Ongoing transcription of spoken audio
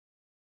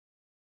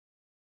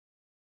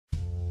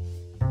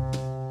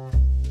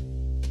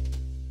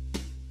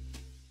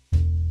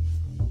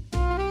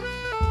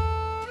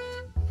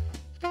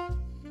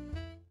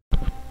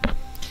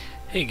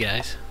Hey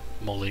guys,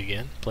 Molly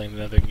again, playing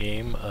another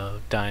game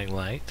of Dying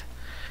Light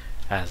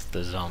as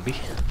the zombie.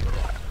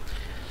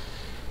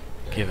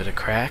 Give it a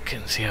crack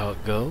and see how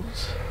it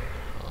goes.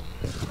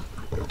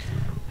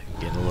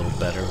 Getting a little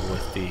better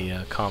with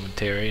the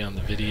commentary on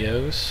the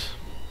videos.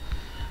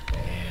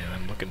 And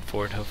I'm looking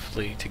forward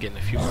hopefully to getting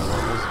a few more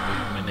levels and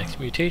maybe my next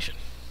mutation.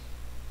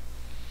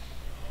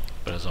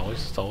 But as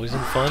always, it's always in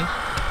fun.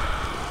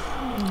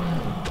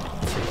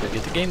 Let's see if I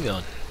get the game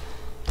going.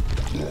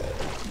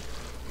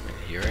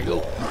 Here I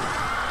go.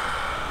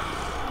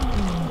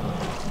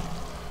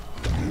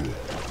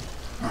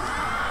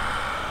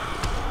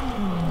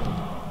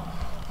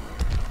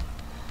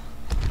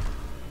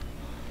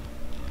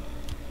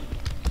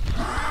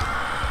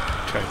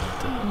 Try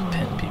not to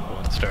pin people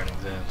in starting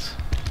zones.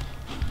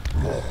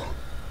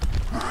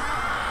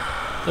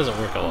 Doesn't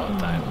work a lot of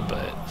the time,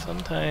 but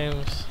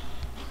sometimes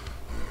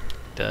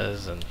it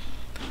does, and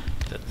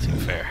it doesn't seem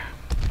fair.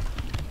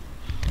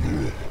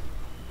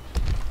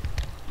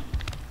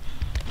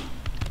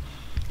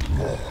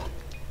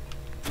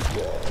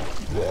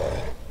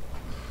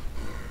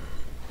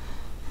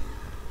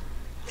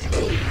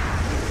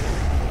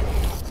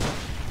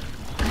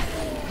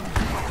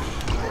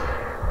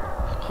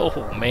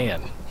 Oh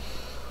man,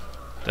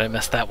 did I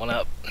mess that one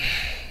up?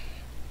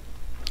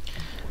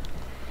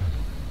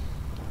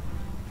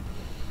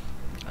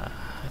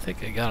 I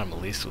think I got him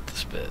at least with the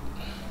spit.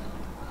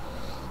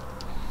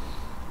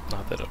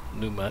 Not that I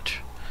knew much.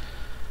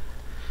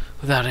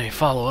 Without any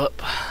follow-up.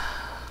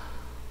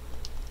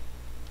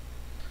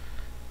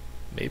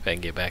 Maybe I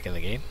can get back in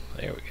the game.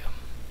 There we go.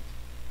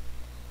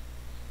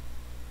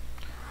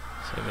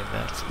 Assuming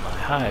that's my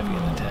hive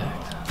getting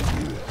attacked.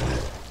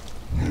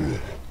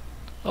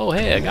 Oh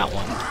hey, I got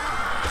one.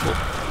 Cool.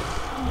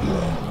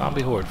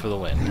 Zombie horde for the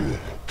win.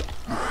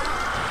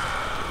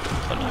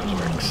 Sometimes it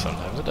works,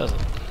 sometimes it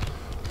doesn't.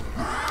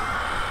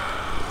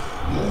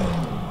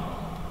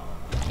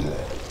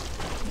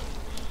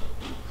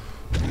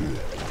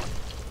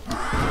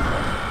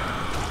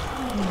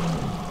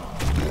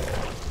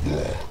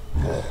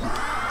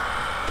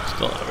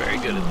 Still not very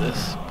good at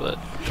this, but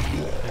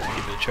let's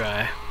give it a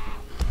try.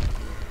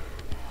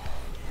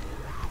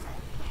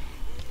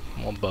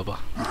 Come on, Bubba.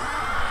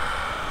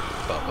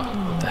 Bubba,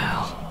 what the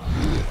hell?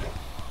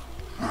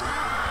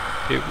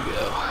 Here we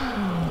go.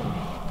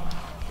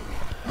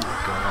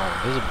 Going all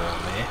invisible on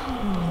me.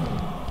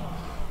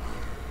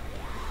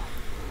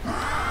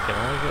 Can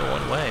only go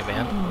one way,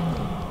 man.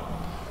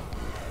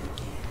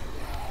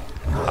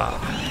 Ah.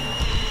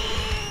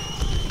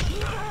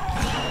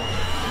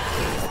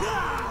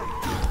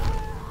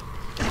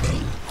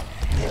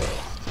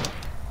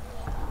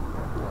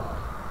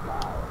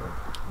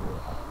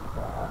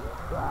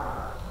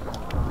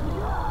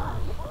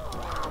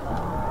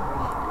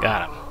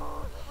 Got him.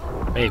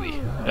 Maybe.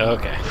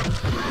 Okay.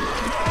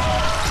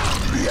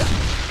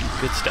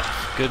 Good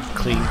stuff. Good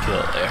clean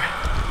kill there.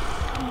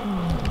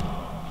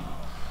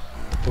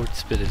 Horde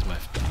spit is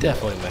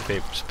definitely my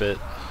favorite spit.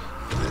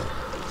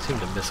 Seem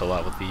to miss a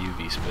lot with the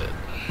UV spit.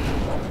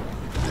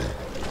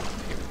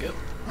 Here we go.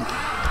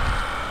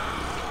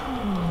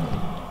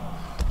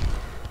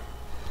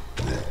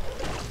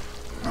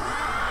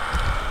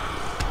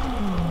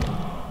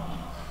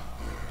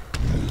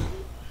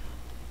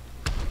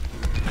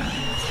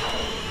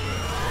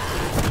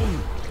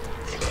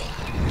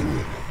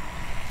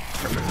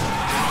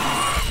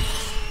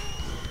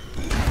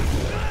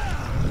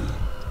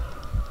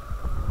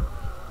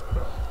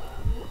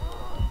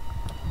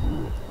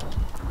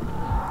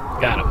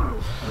 Got him.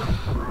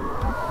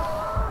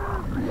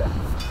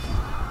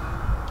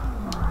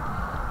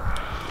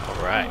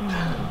 Alright.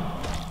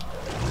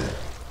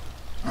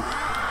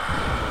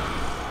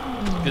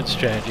 Good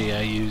strategy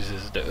I use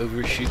is to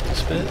overshoot the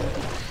spit,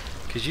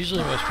 because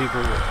usually most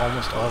people will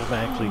almost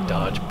automatically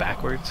dodge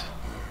backwards.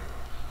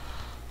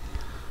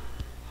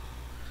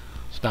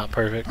 It's not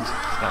perfect, it's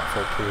not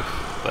foolproof,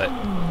 but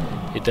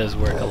it does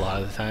work a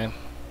lot of the time,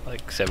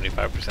 like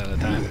 75% of the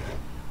time.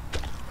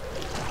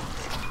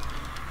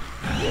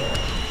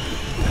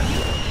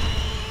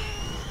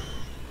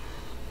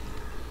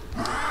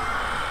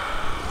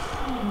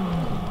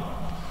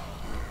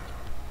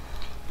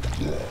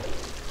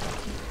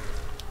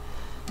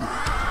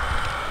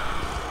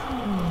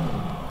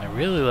 I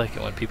really like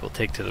it when people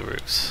take to the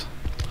roofs.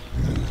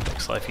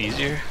 Makes life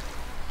easier.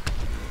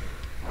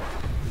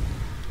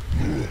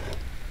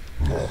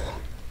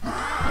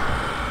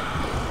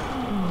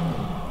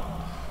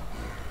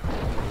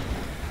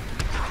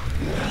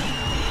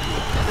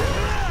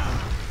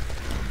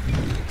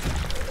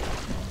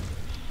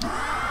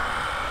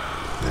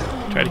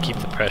 Try to keep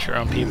the pressure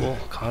on people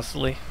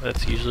constantly.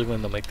 That's usually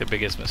when they'll make their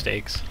biggest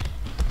mistakes.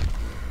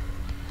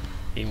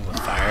 Even with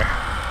fire.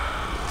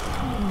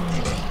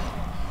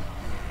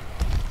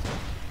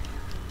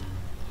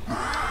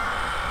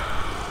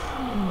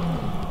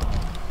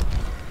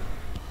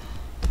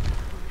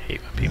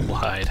 Hate when people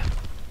hide.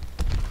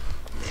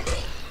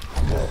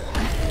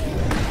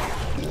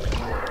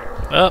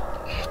 Oh,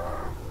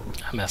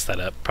 I messed that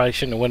up. Probably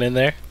shouldn't have went in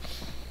there.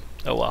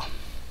 Oh well.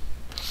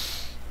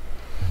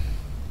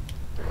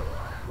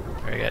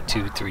 got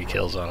 2-3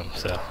 kills on him,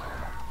 so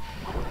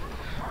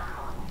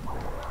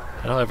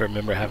I don't ever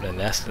remember having a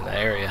nest in that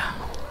area,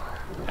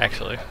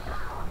 actually.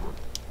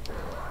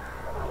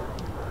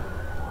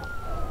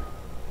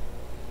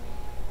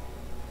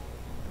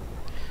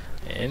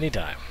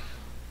 Anytime.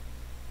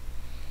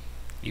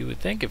 You would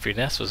think if your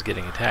nest was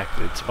getting attacked,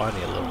 it'd spawn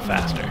you a little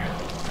faster,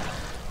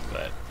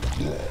 but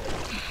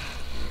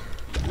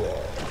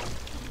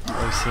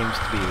always seems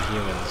to be the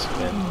humans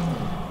when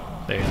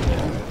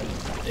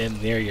they're in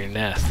near your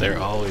nest. They're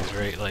always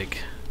right,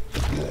 like,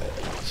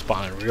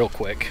 spawning real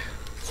quick.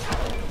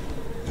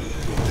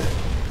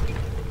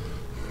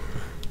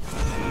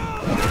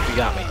 You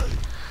got me.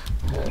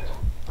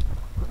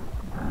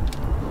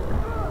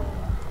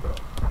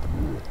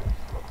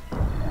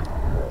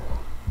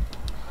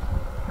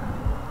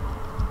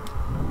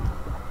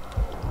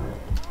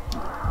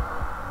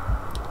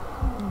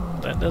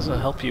 That doesn't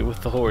help you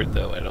with the horde,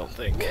 though, I don't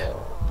think.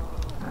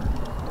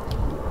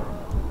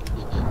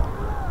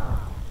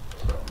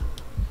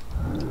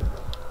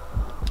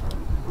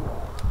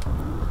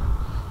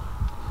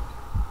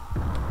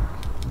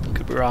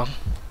 Could be wrong.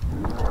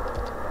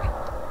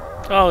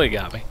 Oh, he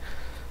got me.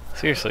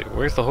 Seriously,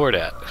 where's the horde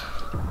at?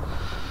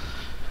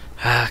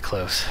 Ah,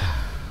 close.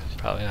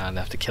 Probably not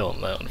enough to kill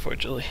him, though,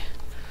 unfortunately.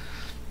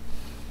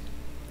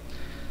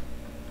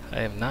 I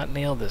have not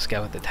nailed this guy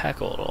with the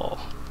tackle at all.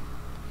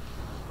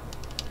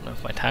 I don't know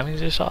if my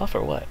timing's just off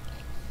or what.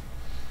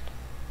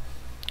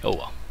 Oh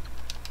well.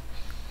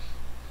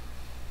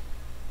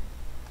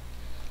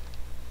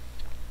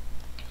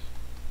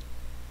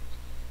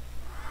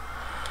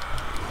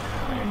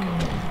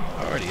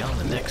 Already on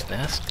the next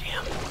nest?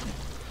 Damn.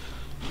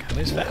 Guy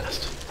moves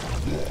fast.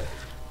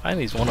 I find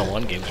these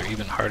 1-on-1 games are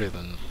even harder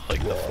than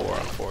like the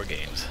 4-on-4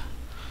 games.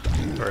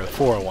 Or the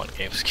 4-on-1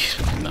 games, excuse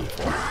me, not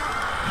 4.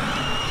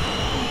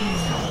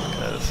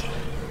 Because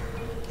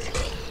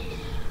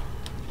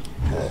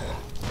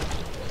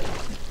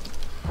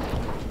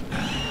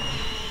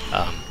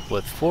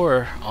with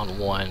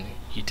 4-on-1,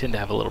 you tend to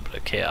have a little bit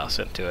of chaos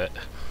into it.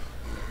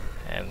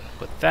 And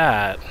with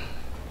that,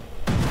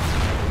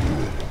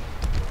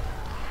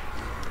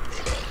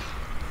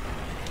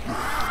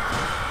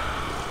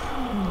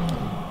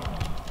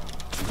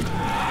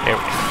 there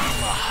we go.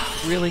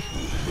 Oh, really?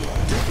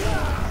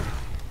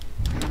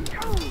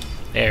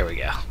 There we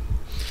go.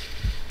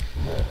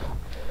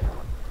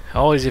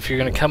 Always, if you're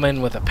going to come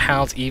in with a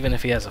pounce, even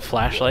if he has a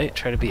flashlight,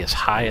 try to be as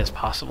high as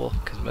possible,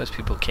 because most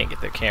people can't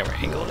get their camera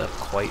angled up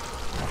quite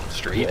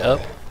straight up.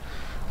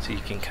 So you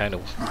can kind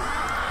of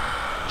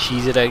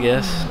cheese it, I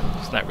guess.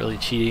 It's not really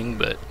cheating,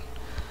 but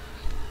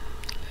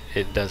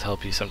it does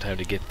help you sometimes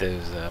to get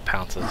those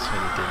pounces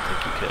when you didn't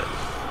think you could.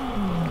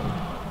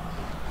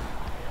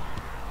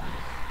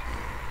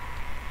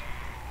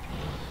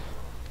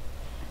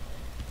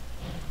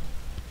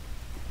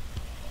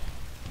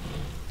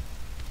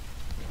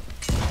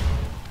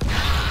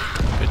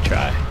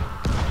 Try.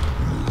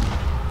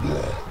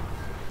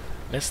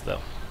 Missed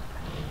though.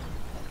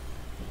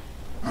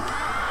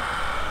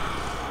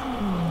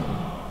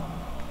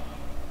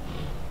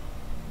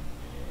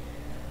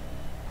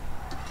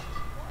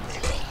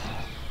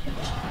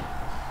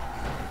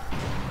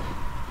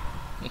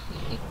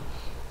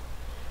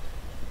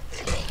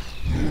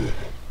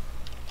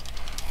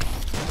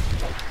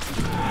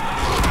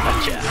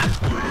 Gotcha.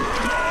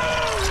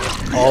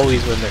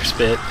 Always when they're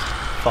spit,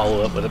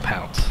 follow up with a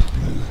pounce.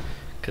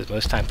 Because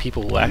most time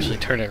people will actually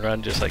turn and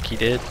run just like he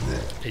did,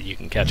 and you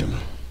can catch them.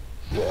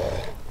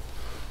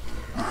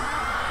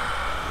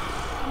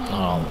 Not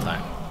all the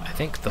time. I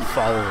think the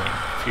following,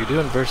 if you're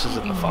doing verses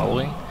in the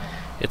following,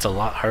 it's a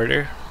lot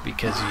harder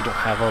because you don't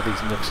have all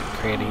these nooks and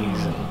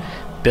crannies and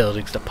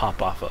buildings to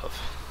pop off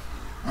of.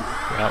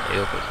 You're out in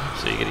the open,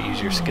 so you gotta use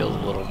your skills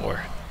a little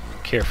more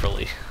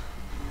carefully.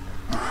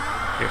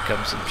 Here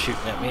comes him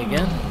shooting at me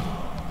again.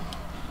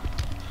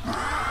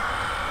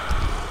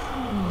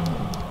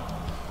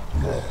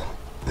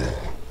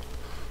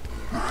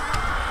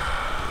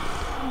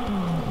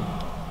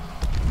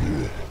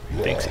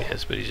 Thinks he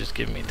is, but he's just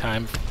giving me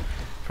time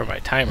for my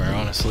timer,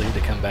 honestly,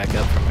 to come back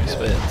up from my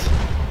spits.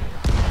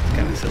 It's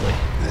kind of silly.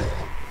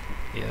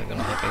 He isn't going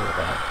to hit me with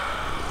that.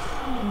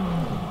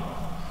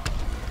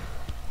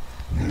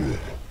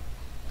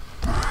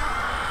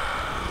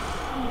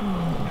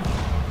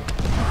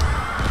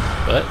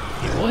 But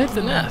he will hit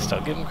the nest,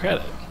 I'll give him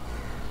credit.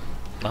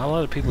 Not a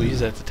lot of people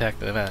use that to attack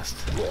the nest.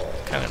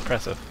 Kind of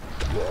impressive.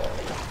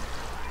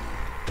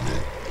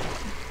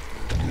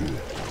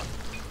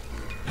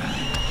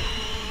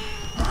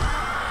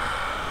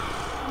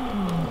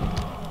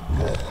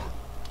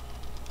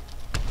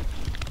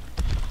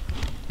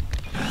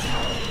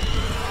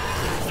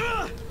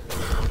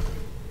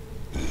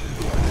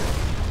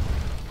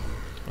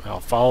 I'll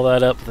follow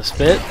that up with a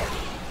spit.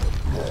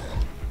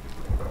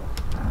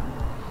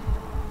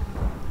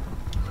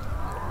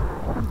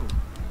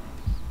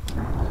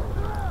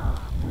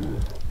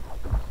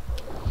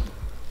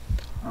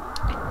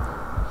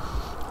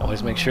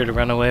 Always make sure to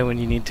run away when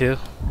you need to.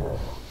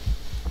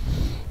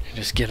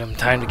 Just give them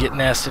time to get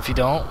nest if you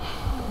don't.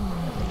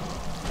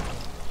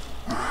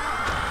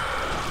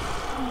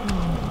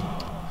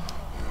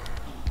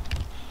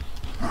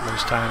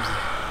 most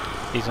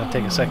times he's gonna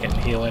take a second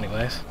and heal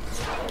anyways.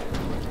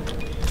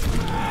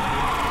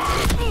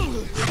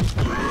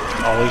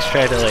 Always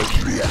try to like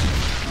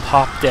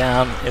pop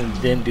down and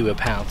then do a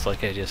pounce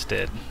like I just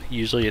did.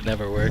 Usually it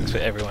never works,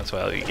 but every once in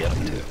a while you get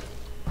them to.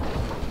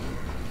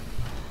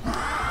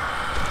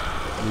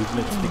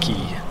 Movement's the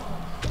key.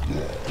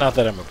 Not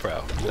that I'm a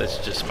pro, that's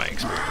just my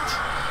experience.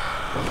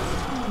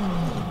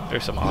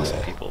 There's some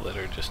awesome people that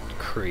are just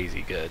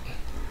crazy good.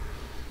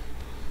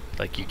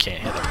 Like you can't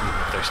hit them even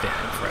if they're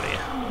standing in front of you.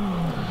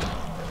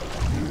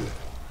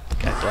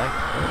 Guy's black.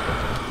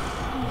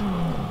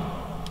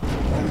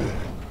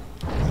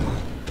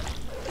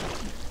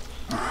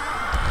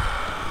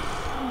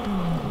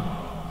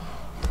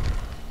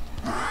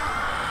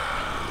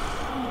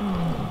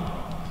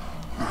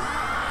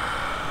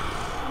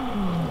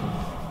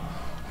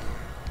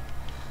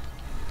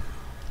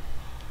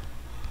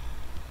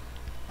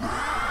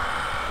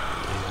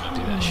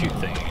 Shoot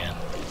thing again.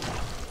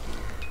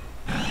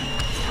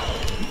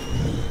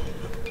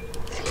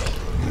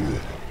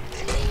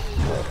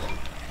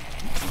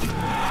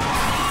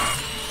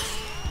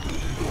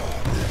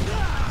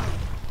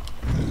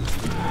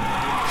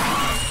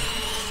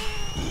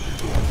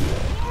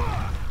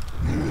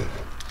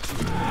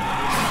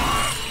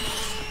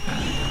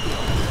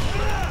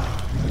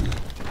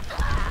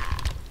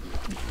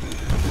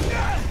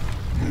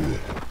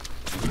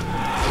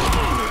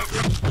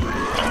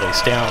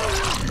 Always down.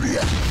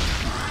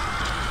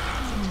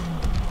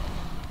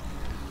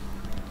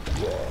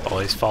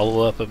 Always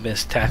follow up a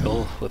missed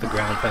tackle with a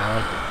ground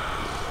pound.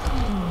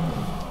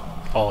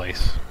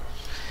 Always.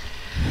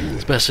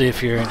 Especially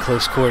if you're in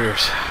close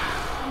quarters.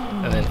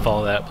 And then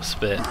follow that up with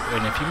spit.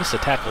 And if you miss a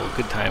tackle,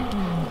 good time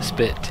to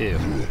spit too.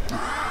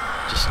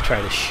 Just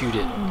try to shoot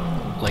it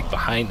like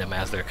behind them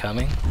as they're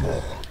coming.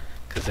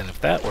 Because then if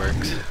that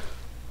works,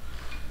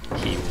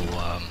 he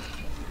will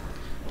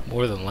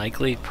more than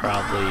likely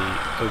probably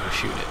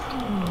overshoot it.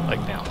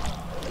 Like now.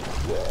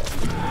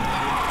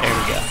 There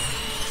we go.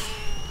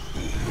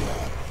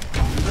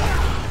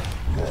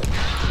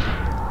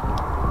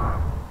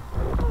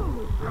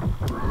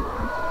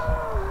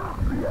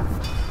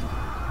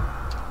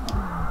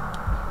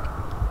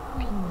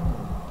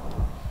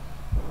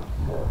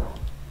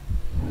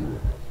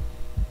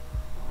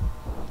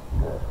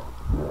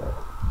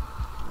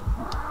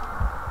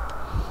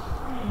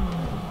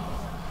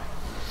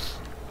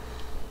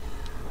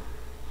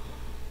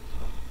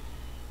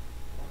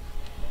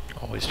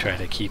 Always try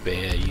to keep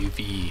a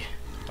UV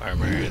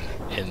armor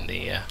in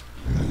the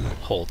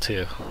hole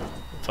too.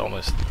 It's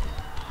almost,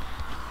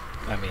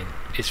 I mean,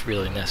 it's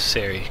really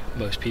necessary.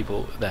 Most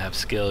people that have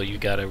skill, you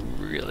gotta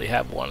really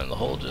have one in the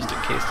hole just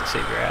in case to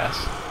save your ass.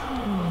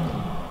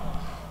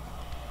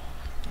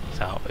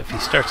 So if he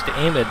starts to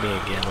aim at me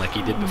again like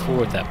he did before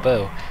with that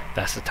bow,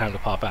 that's the time to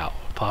pop out.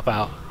 Pop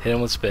out, hit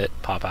him with spit,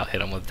 pop out,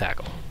 hit him with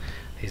tackle.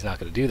 He's not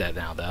gonna do that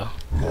now though.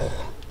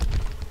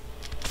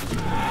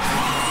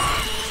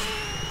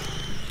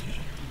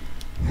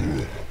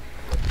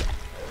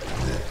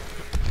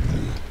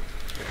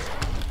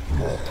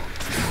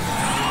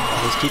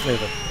 Just keep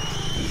moving.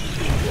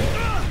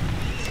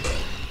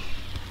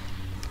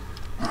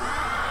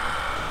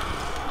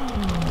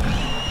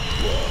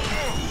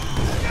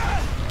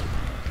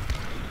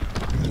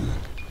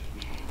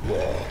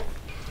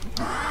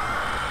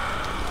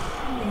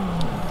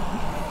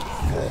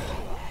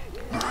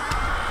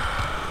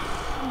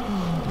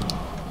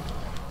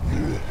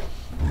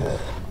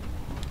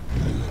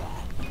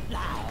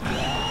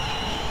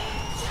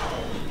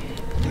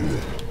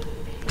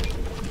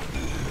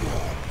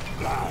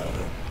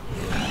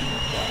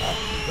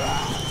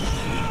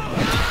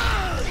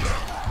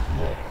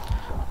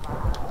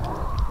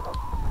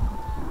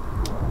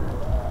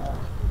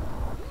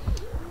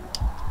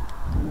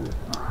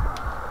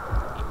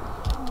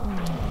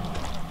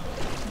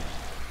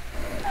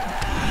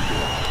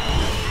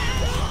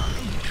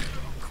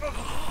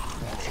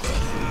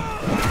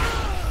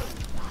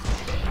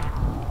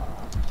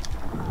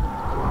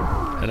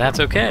 And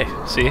that's okay.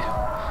 See?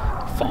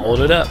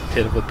 Followed it up.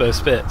 Hit him with both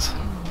spits.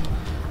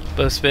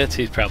 Both spits,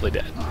 he's probably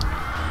dead.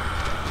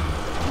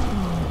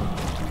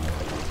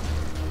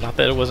 Not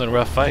that it wasn't a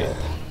rough fight.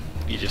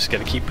 You just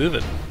gotta keep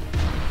moving.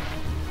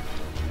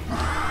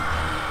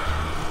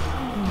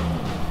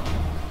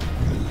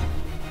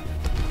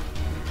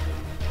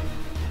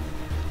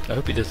 I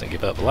hope he doesn't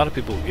give up. A lot of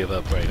people will give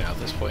up right now at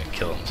this point and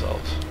kill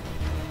themselves.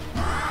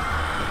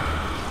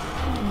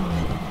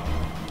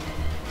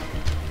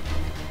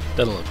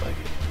 Doesn't look like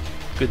it.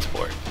 Good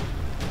sport.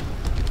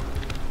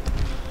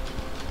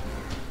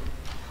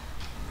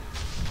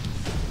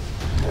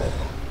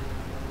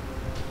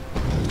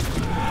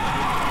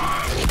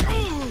 I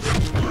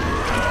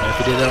don't know if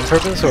he did that on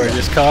purpose or I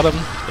just caught him,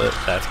 but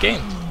that's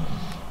game.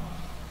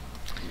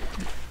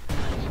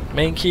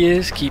 Main key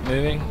is keep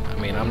moving. I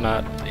mean, I'm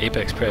not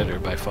Apex Predator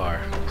by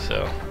far,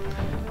 so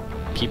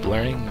keep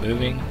learning,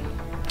 moving.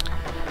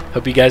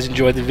 Hope you guys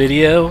enjoyed the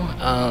video.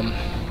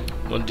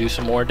 We'll do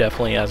some more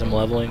definitely as I'm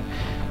leveling.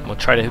 We'll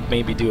try to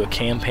maybe do a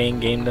campaign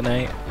game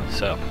tonight.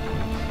 So,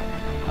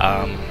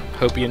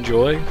 hope you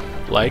enjoy.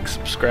 like,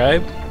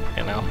 subscribe,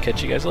 and I'll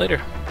catch you guys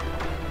later.